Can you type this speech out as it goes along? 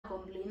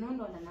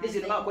ndo na Hizi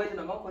ndo makwete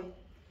na mwako.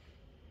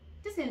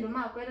 Tisi ndo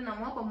makwete na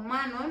mwako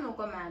mwana ono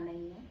kwa maana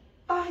hiyo.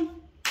 Ai.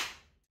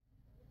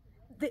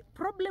 The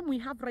problem we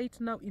have right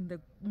now in the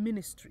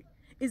ministry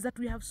is that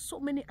we have so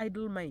many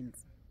idle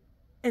minds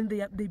and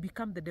they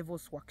become the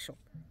devil's workshop.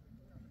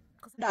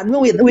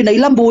 We na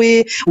ilambo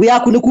we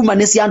yako ni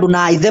kumanesi andu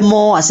na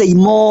ithemo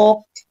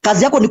aseimo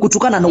kazi yako ni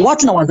kutukana na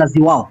watu na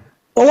wazazi wao.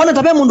 Owana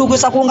tabe mundu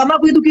kwesa kuungama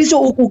kwithukisho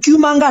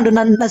ukiuma ngando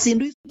na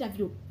sindu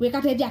interview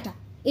wekate diata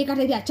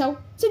ekateria chao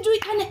sijui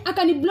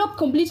akani block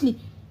completely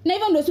na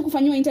hivyo ndio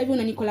sikufanywa interview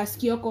na Nicholas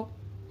Kioko.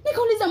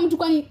 Nikauliza mtu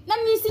kwani na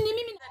ni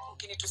mimi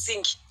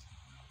kinitusingi.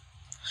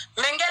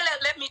 Mengele,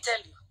 let me tell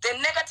you, the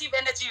negative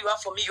energy you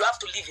have for me, you have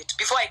to leave it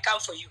before I come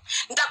for you.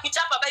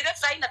 Nitakuchapa by the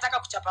way, nataka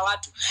kuchapa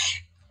watu.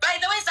 By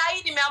the way,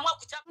 sahi nimeamua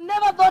kuchapa.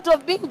 Never thought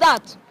of being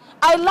that.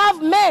 I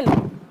love men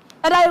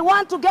and I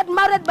want to get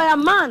married by a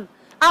man.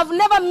 I've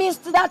never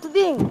missed that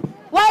thing.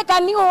 Why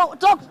can you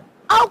talk?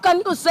 How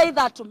can you say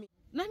that to me?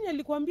 Nani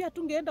alikuambia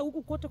atungeenda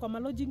huku kote kwa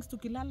lodgings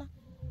tukilala?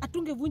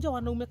 Atungevunja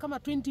wanaume kama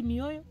 20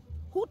 mioyo?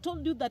 Who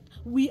told you that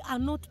we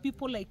are not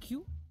people like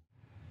you?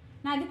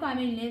 na ndiko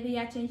amenileve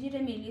ya change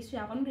remelisu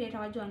ya kwani leta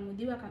wajua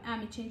mudiwa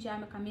kama change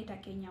amekameta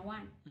Kenya 1.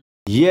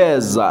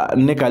 Yes,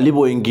 ni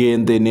kalibu ingi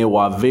nthini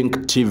wa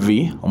Vink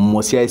TV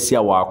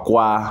musiaisia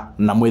wakwa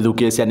na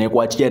mwithukesia ni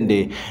kwa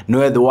chiende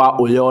nwethwa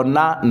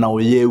uyona na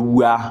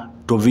uyewa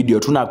to video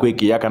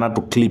tunakwikia kana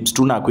to clips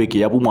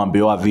tunakwikia bu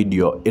mwambio wa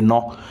video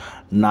ino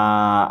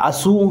na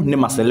asu ni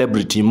ma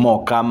celebrity mo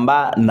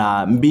kamba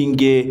na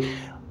mbinge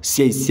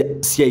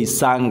sia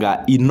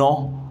isanga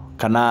ino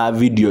kana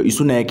video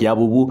isuneke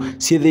abubu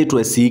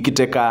siethitwe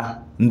sikiteka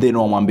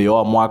nthino mwambio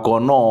wa mwako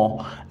no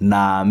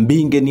na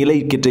mbinge nile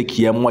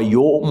ikitekia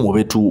mwayo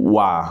mubetu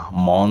wa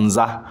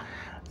Monza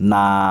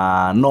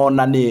na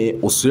nona ni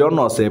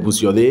usiono sebu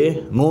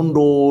ciothe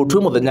nundu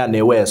twi muthenya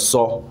ni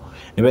weso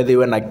ni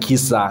bethiwe na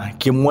kisa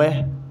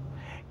kimwe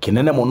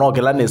kinene muno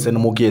kila nese ni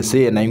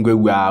mukese na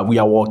ingwegwa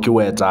buya woki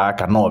weta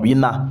kana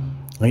obina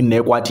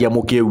ine kwatia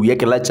mukewie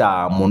kila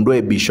cha mundu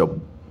e Bishop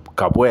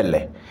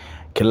Kavwele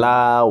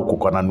kila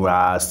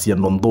ukukonanwa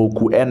siendo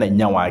nthuku ena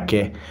inya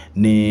wake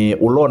ni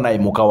ulona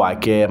imuka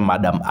wake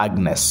Madam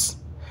Agnes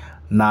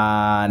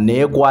na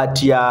ni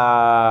kwatia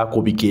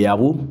kubikia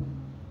bu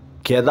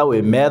ketha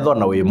we metho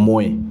na we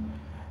mwe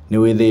ni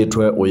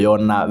withitwe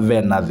uyona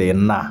vena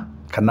thina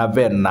kana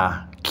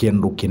vena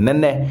kindu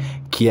kinene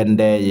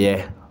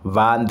kiendeye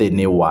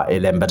vanthini wa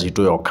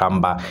elembetito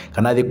yokamba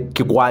kana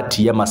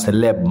kikwatie ma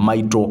celeb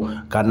maito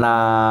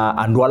kana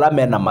andu ala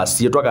mena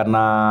masitwa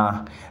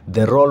kana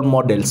the role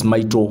models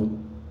maito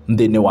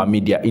nthini wa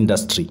media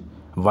industry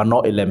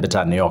vano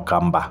elembetane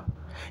yokamba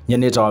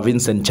nyeneta wa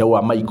Vincent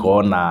Chaua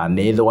maiko na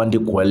neithe wandi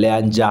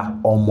kuelea nja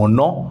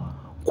omuno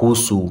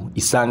kusu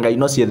isanga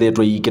ino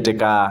siethetwe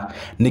ikiteka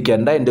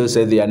nikenda ende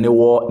usethia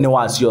ni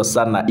wasio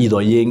sana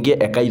itho yenge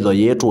eka itho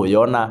yetu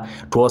yona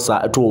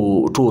tuosa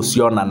tu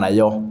siona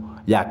nayo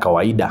ya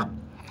kawaida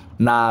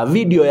na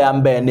video ya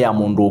mbene ya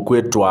mundu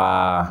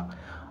kwetwa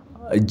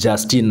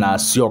Justina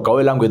Sioka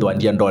wela ngwithwa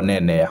ndia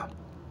ndonene ya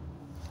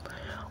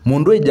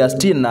mundu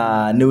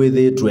Justina ni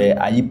withitwe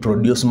ai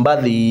produce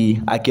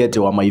mbathi akete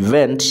wa my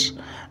event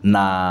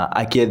na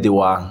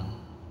akethiwa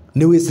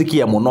ni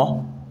wisikia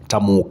muno ta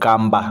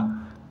mukamba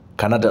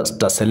kana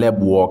ta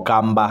celeb wo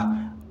kamba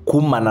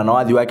kumana na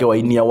wathi wake wa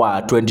inia wa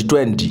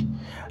 2020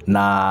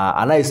 na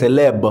anai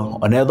celeb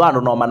onetho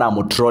andu no mana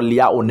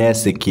mutrolia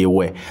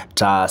unesikiwe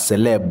ta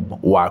celeb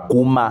wa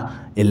kuma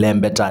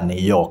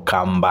ilembetane yo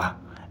kamba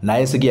na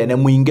esikia ne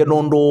mwinge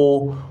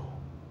nundu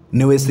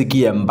ni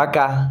wisikie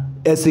mpaka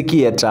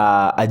esikie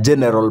ta a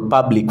general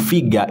public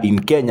figure in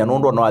Kenya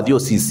nundu no athio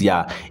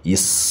sisia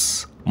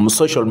is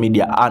social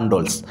media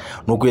handles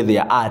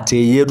nukwithia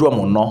ate yetwa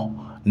muno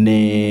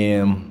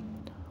ni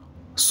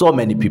so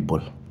many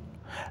people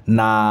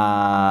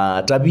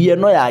na tabia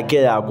no yake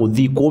ya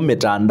kuthi ku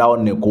mitandao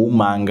ni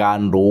kuumanga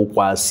ndu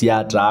kwa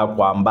siata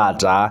kwa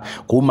mbata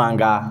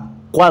kuumanga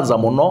kwanza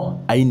muno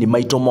aini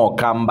maito mo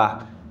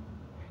kamba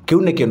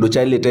kiune kendo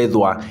cha ile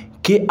tethwa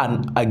ki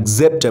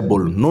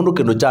unacceptable nundu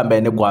kendo cha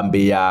mbene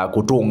kwambia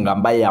kutunga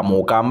mbaya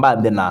mukamba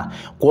ndena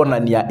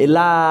kuonania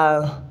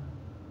ila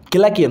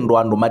kila kindu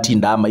andu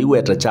matinda ama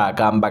iweta cha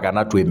kamba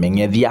kana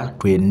twimengethia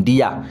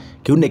twendia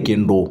kiune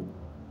kindu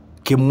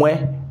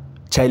kimwe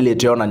cha ile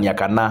teonania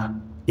kana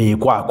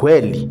kwa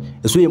kweli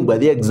isu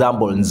imbwathi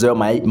example nzeo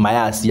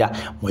mayasia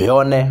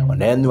muyone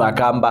onenu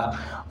akamba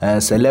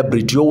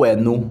celebrity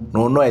wenu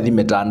no ethi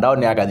mitandao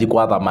ni akathi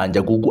kwa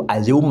thamanja kuku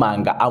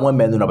athiumanga amwe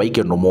menu na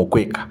baike no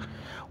mokweka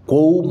kwa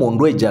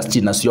mundu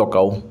Justina Sioka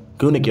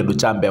kiuni kindu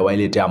cha mbewa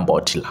ile te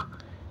ambotila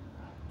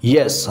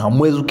yes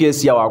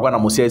amwezukesia wakwa na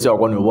musiaisia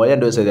wakwa ni boya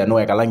ndo sethia no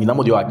ekalangi na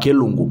muthio wa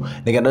kilungu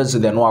nikenda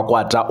sethia no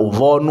akwata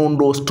uvonu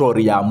ndo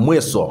story ya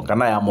mweso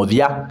kana ya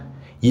muthia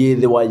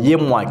yethwa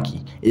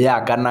yemwaki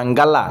ya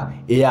kanangala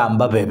ya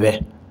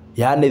mbabebe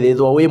yani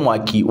thethwa we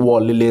mwaki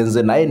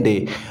wolilenze na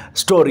ende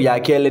story ya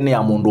kele ni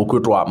ya mundu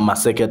kwitwa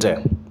Masekete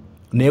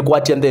ni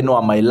kwatia ntheno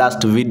wa my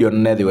last video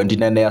nethi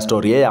wendinene ya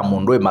story ya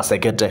mundu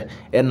masekete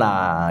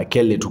ena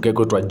kele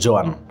tukekwitwa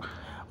Joan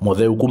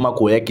mutheu kuma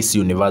kuya Kisii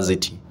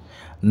University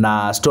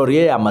na story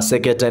ya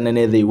masekete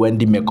nene they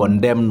went me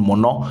condemned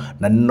muno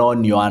na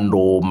nonio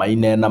andu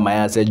mainena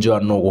mayase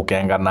John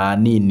gukenga na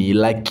nini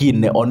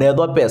lakini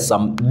onethwa pesa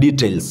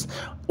details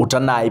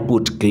utana I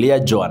put clear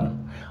John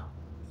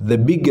the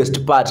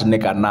biggest part ne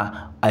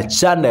kana a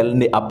channel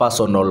ni a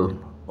personal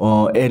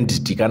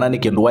entity kana ni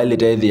kindu wile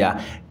tethia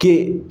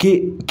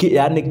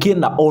yani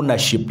kina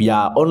ownership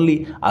ya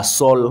only a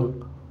sole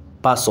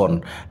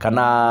person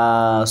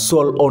kana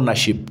sole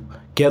ownership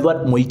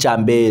kethwa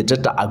muichambe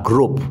teta a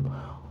group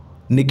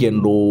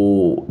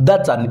nikendo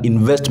that's an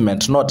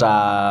investment not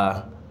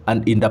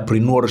an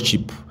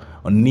entrepreneurship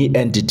ni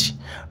entity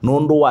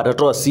nundu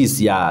watato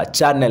sisi ya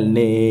channel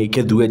ni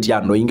kethueti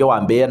ando inge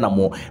wambe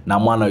na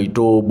mwana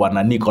witu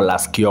bwana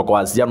Nicholas Kioko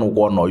asiano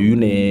kuono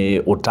yune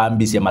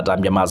utambisia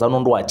matambia masa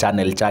nundu wa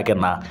channel chake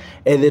na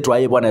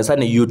ethetwa bwana esa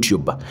ni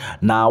YouTube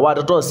na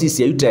watato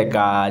sisi ya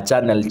yuteka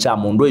channel cha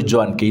mundu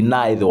John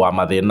kina ethe wa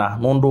mathina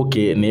nundu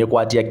ke ni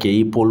kwatia ke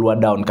ipolwa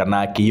down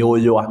kana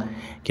kiyoywa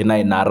kina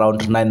ina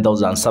around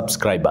 9,000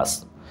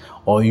 subscribers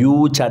or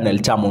you channel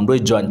cha mundu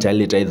John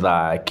chalita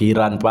either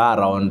kiran pa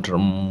around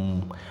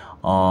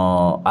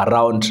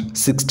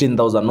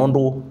 16,000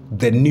 nundu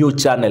the new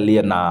channel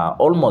here na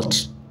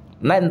almost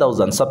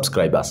 9,000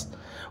 subscribers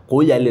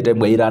kuya ile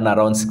time iran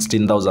around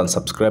 16,000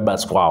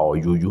 subscribers kwao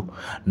yuyu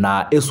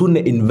na esune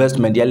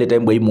investment ya ile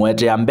time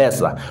imwete ya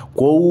mbesa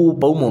kwa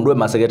pa mundu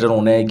masekete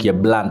none kie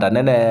blanda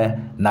nene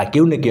na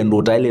kiune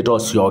kendo ta ile to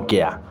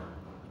siokea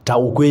ta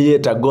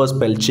ukweyeta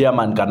gospel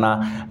chairman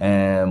kana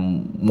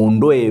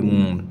mundu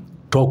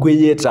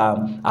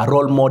tokweyeta a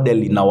role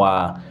model in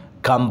our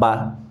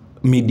Kamba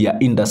media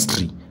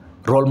industry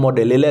role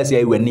model ile sia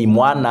iwe ni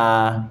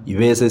mwana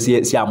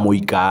ivese sia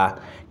muika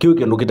kiu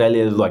kindu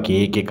kitalethwa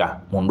kihikika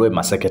mundu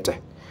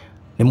masekete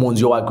ni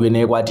munzio wakwe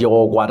ne kwatie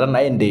gokwata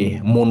na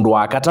ende mundu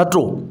wa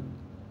katatu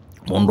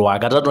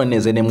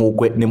neze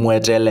ni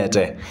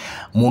mwetelete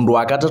mundu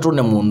wa katatu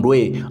ni mundu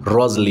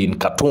Roslyn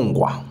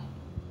Katungwa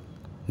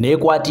ne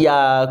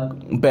kwatia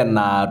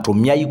mpena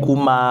tumia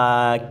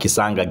ikuma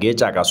kisanga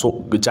gecha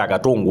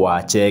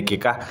Katungwa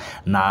chekika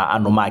na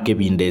anu make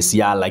binde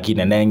sia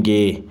lakini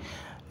nenge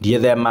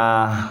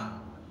diethema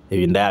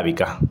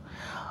ebindabika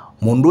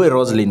mundu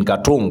Roslyn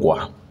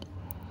Katungwa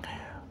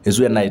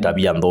ezwe na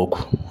itabia ndoku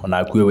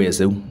ona kwe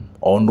wese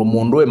ondo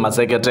mundu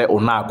masekete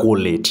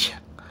unakuletia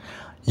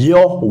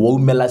yo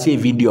woumela si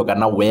video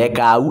kana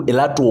weka au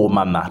elatu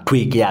mama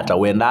twikiata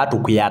wenda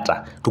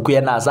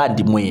tukuyana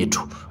azandi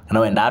mwetu na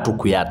wenda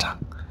atukuyata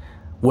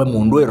we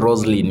mundu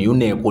Roslyn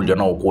yune kulya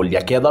na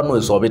ukulya ketha no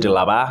isobete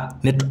laba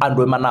ni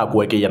andwe mana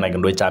kuweke yana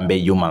kindo chambe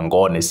yuma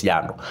ngone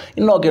siando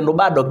ino kendo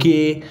bado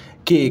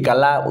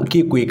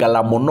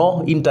kuikala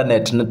muno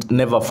internet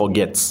never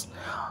forgets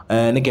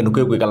ni kendo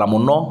kuikala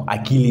muno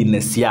akili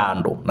ne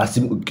siando na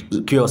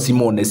kio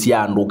Simone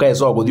siando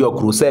kaeso kuthio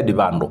crusade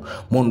bando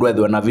mundu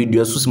ethwe na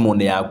video su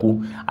Simone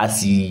yaku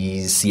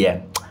asisie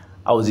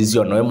au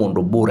zizio no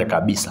mundu bure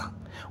kabisa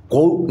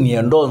kwa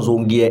niendo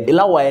nzungie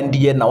ila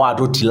waendie na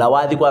watu tila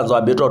wathi kwanza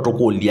wabeto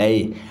tukulia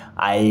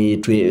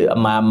ai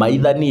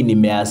maitha nini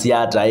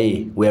measiata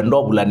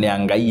wendo bulane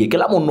angai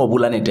kila mundu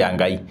bulane te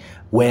angai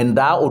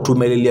wenda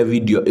utumelelia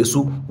video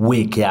esu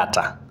weke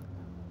ata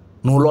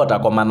nulota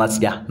kwa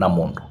manasia na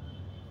mundu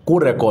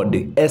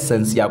kurekodi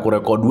essence ya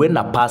kurekodi we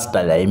na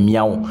pastor ya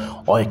emiao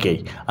okay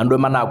andwe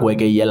mana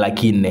kuweke ye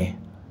lakini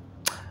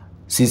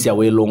sisi ya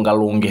welunga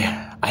lunge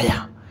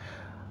aya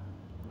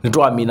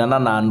nitwaminana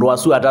na andu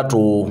asu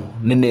atatu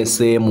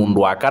ninese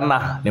mundu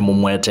akana ni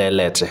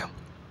mumwetelete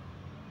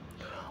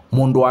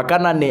mundu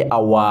akana ni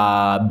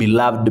our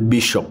beloved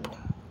bishop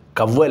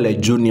Kavwele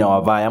Junior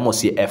wa vaya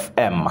musi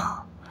FM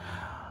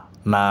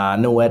na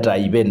niweta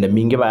ibende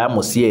mingi vaya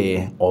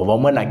musi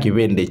ovamwe na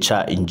kibende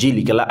cha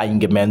injili kila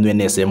aingemenwe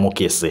nese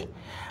mukese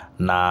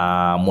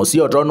na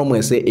musi otono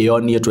mwese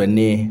eoni yetu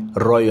ni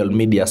Royal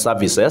Media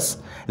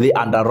Services the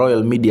under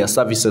Royal Media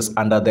Services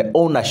under the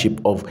ownership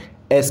of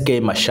SK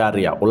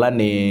Masharia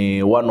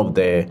ulani one of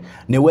the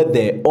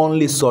the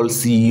only sole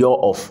CEO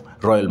of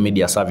Royal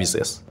Media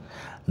Services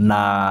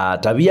na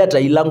tabia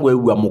tailangwe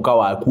wa muka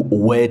waku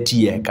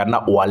uwetie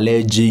kana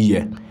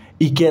uwalejie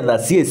iketha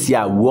sie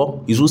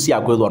siawo izu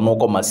sia kwethwa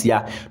noko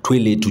masia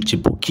twile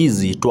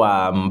tuchipukizi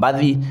twa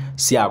mbathi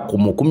sia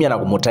kumukumia na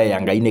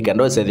kumutaya ngaine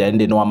kendo sethia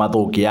ndi no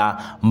mathukia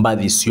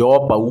mbathi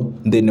siopa u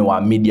ndini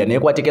wa media ne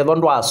kwatikethwa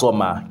ndo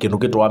asoma kindu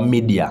kitwa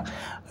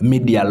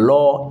media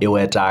law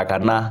eweta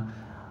kana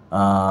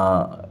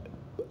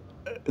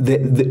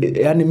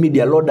the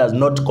media law does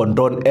not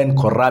condone any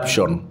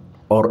corruption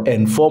or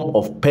any form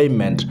of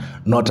payment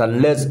not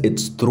unless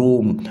it's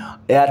through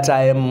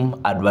airtime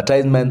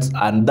advertisements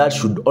and that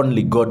should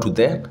only go to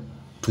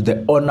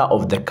the owner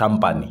of the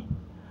company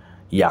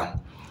yeah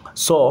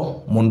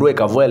so mundu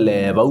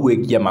Kavwele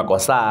bauwekia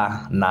makosa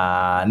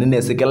na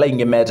ninesekela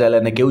ingemetele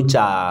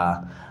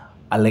nekeucha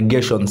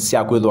allegations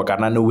sia kwethwa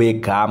kana ni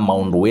weka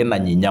maundu wena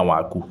nyinya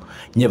waku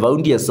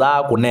nyevaundie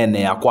saa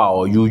kunene ya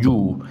kwao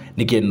yuyu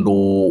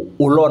nikendo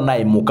ulona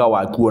imuka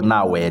waku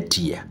na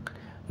wetie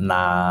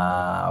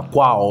na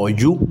kwao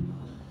yu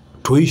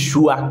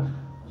tuishua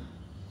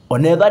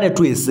onethane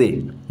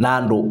twise na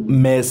andu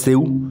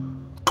meseu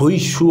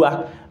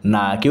tuishua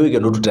na kiwike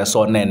ndo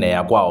tutesonene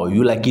ya kwao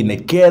yu lakini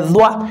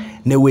kethwa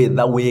ni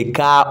witha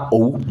wika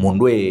ou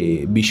mundu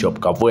Bishop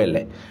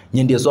Kavwele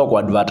ndie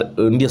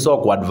so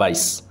kwa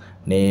advice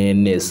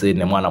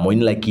ni mwana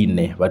moini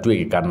lakini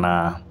batwike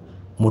kana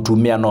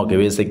mutumia no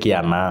kewese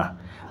kiana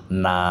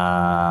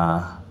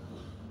na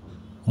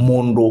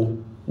mundu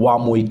wa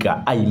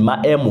muika aima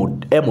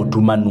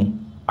emutumanu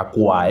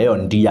akwa eyo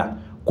ndia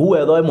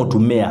kuwetho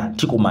emutumia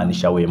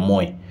tikumaanisha we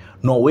moe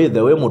no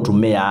wethe we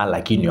mutumia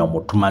lakini yo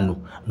mutumanu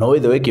no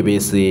wethe we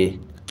kibese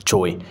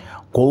choe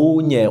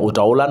kuunye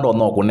utaula ndo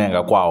no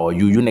kunenga kwao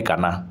yuyu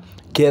kana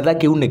ketha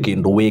kiu ni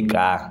kindu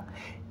wika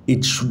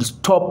it should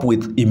stop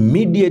with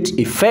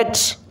immediate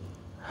effect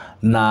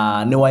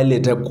na ni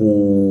wailete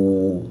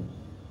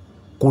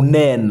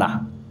kunena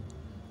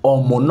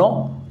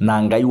omuno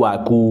na ngai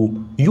waku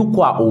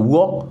yukwa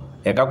uwo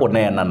eka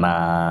kunena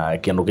na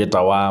kindu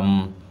kitawa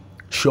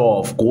show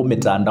off ku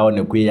mitandao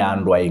ni kwiya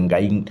andu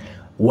aingai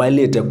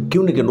wailete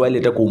kiu ni kindu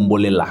wailete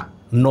kumbulela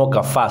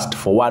noka fast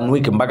for 1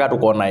 week mpaka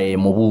tukona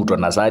mubuto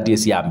na saati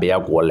siambe ya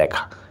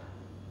kuoleka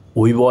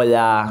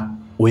uiboya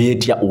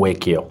uyetia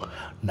uwekeo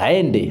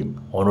naende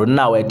ono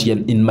nawe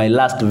in my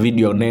last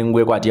video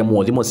nengwe kwatia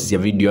muthi mosisia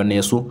video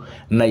nesu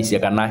na isia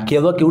kana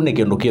ketho kiu ni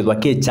kindu kethwa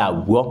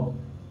kichaguo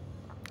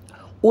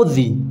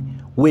uthi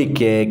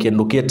wike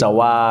kindu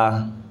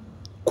kitawa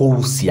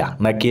kuhusia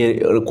na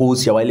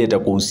kuhusia wailete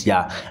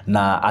kuhusia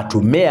na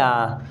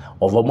atumea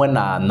ovomwe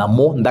na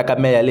namo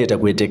ndakame yalete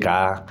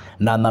kweteka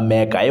na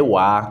nameka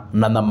ewa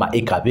na nama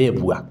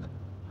ikabebwa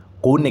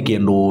kune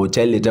kindu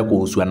chailete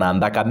kuhusiwa na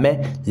ndakame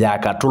ya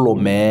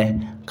katulume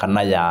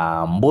kana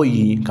ya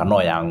mboi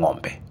kana ya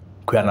ng'ombe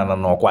kuyana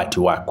no kwati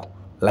wako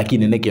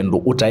lakini ne kindu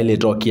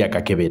utailete okia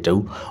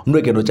kakebeteu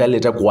ndo kindu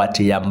chailete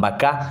kwati ya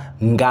mbaka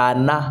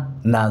ngana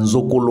na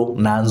nzukulu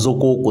na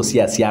nzuku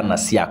kusiasiana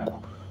siaku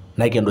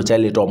na kindu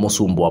chailete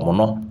omusumbwa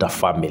muno ta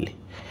family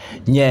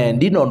nye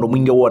ndino ndo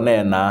mwinge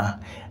wonena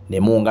ni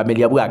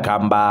muungamilia bwa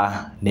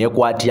kamba ne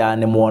kwatia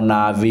ni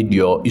muona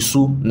video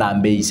isu na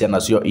mbeise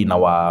nasio ina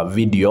wa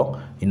video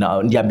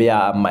ina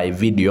ndiambia my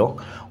video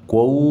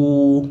kwa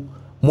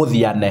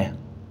muthiane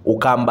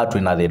ukamba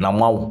twina thina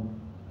mwau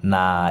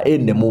na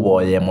ende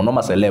muboye muno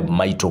maceleb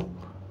maitu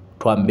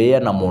twambia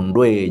na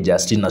mundu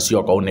Justina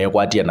sio kwa une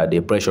kwatia na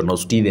depression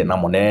ostithe na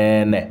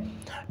munene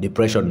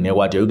depression ne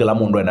kwatia yugela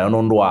mundu ena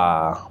nundu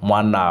wa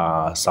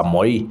mwana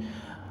Samoi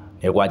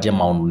ne kwatia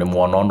maundu ni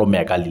muonondo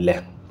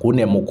mekalile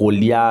kune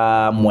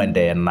mukulia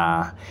mwende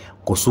na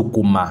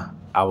kusukuma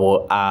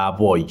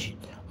avoy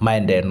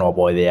maende no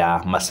boy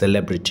ya ma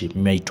celebrity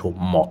maitu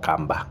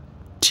mokamba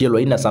tielo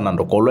ina sana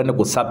ndo kolwe ni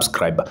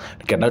kusubscribe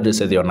kana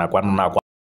dese diona kwa